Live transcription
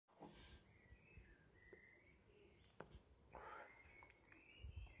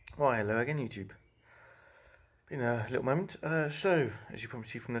Why, hello again, YouTube. Been a little moment. So, as you probably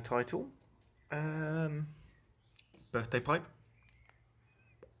see from the title, birthday pipe.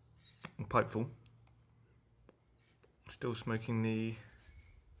 Pipeful. Still smoking the...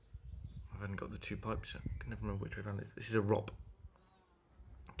 I haven't got the two pipes. I can never remember which way around it is. This is a ROP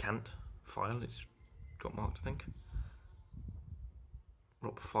cant file. It's got marked, I think.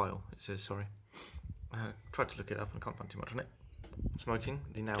 ROP file, it says, sorry. Tried to look it up and can't find too much on it. Smoking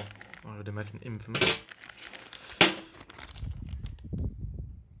the now, I would imagine, infamous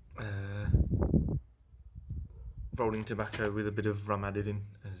rolling tobacco with a bit of rum added in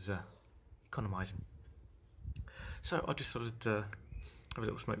as economising. So I just thought I'd have a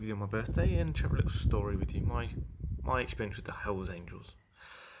little smoke with you on my birthday and share a little story with you, my experience with the Hells Angels.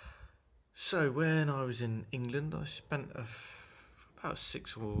 So when I was in England, I spent about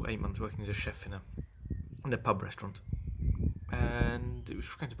 6 or 8 months working as a chef in a pub restaurant, and it was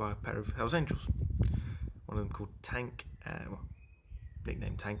frequented by a pair of Hells Angels. One of them called Tank, well,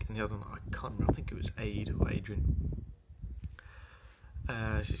 nicknamed Tank, and the other one I can't remember. I think it was Aid or Adrian.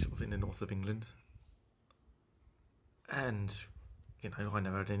 This is sort of in the north of England, and you know, I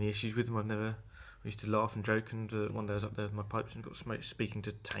never had any issues with them. I used to laugh and joke, and one day I was up there with my pipes and got speaking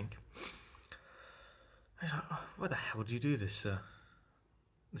to Tank. I was like, oh, why the hell do you do this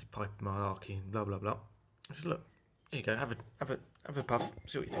this pipe malarkey and blah blah blah? I said, look, here you go, have a puff,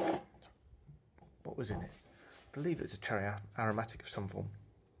 see what you think. What was in it? I believe it's a cherry aromatic of some form.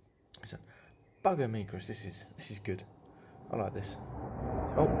 He said, bugger me, Chris, this is good. I like this.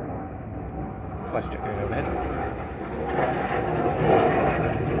 Oh, flash jet going overhead.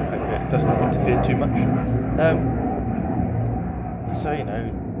 Hope it doesn't interfere too much. So, you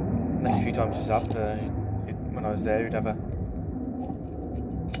know, next few times it's up, when I was there, he'd have a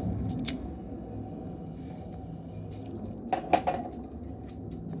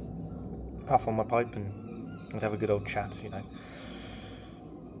puff on my pipe and I'd have a good old chat, you know.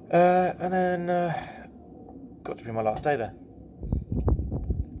 And then got to be my last day there.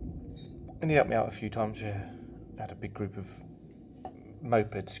 And he helped me out a few times. I had a big group of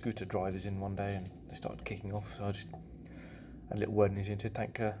moped scooter drivers in one day, and they started kicking off. So I just had a little word in his ear to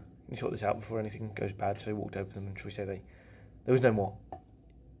Tank. Can you sort this out before anything goes bad? So he walked over to them, and shall we say there was no more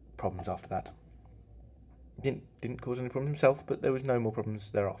problems after that. Didn't cause any problems himself, but there was no more problems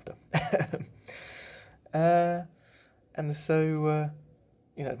thereafter. And so,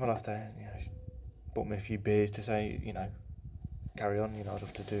 you know, my last day, you know, he bought me a few beers to say, you know, carry on. You know, I'd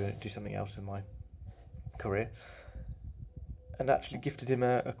love to do something else in my career. And actually gifted him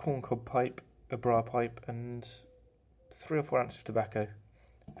a corncob pipe, a bra pipe, and 3 or 4 ounces of tobacco.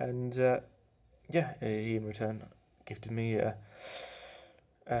 And yeah, he in return gifted me a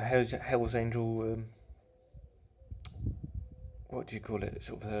Hells Angel. What do you call it?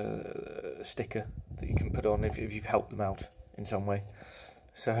 Sort of a sticker that you can put on if you've helped them out in some way.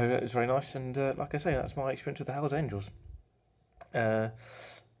 So it was very nice, and like I say, that's my experience with the Hells Angels.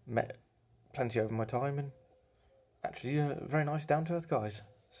 Met plenty over my time, and actually very nice, down-to-earth guys.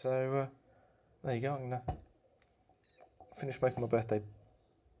 So there you go. I'm gonna finish smoking my birthday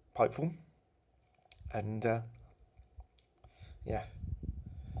pipeful, and yeah,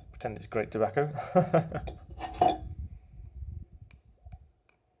 pretend it's great tobacco.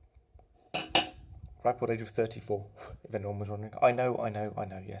 Ripe old age of 34, if anyone was wondering. I know,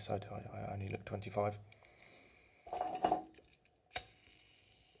 yes, I do. I only look 25.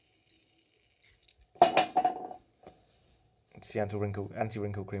 It's the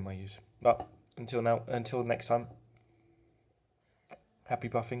anti-wrinkle cream I use. But until next time, happy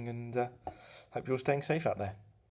puffing, and hope you're all staying safe out there.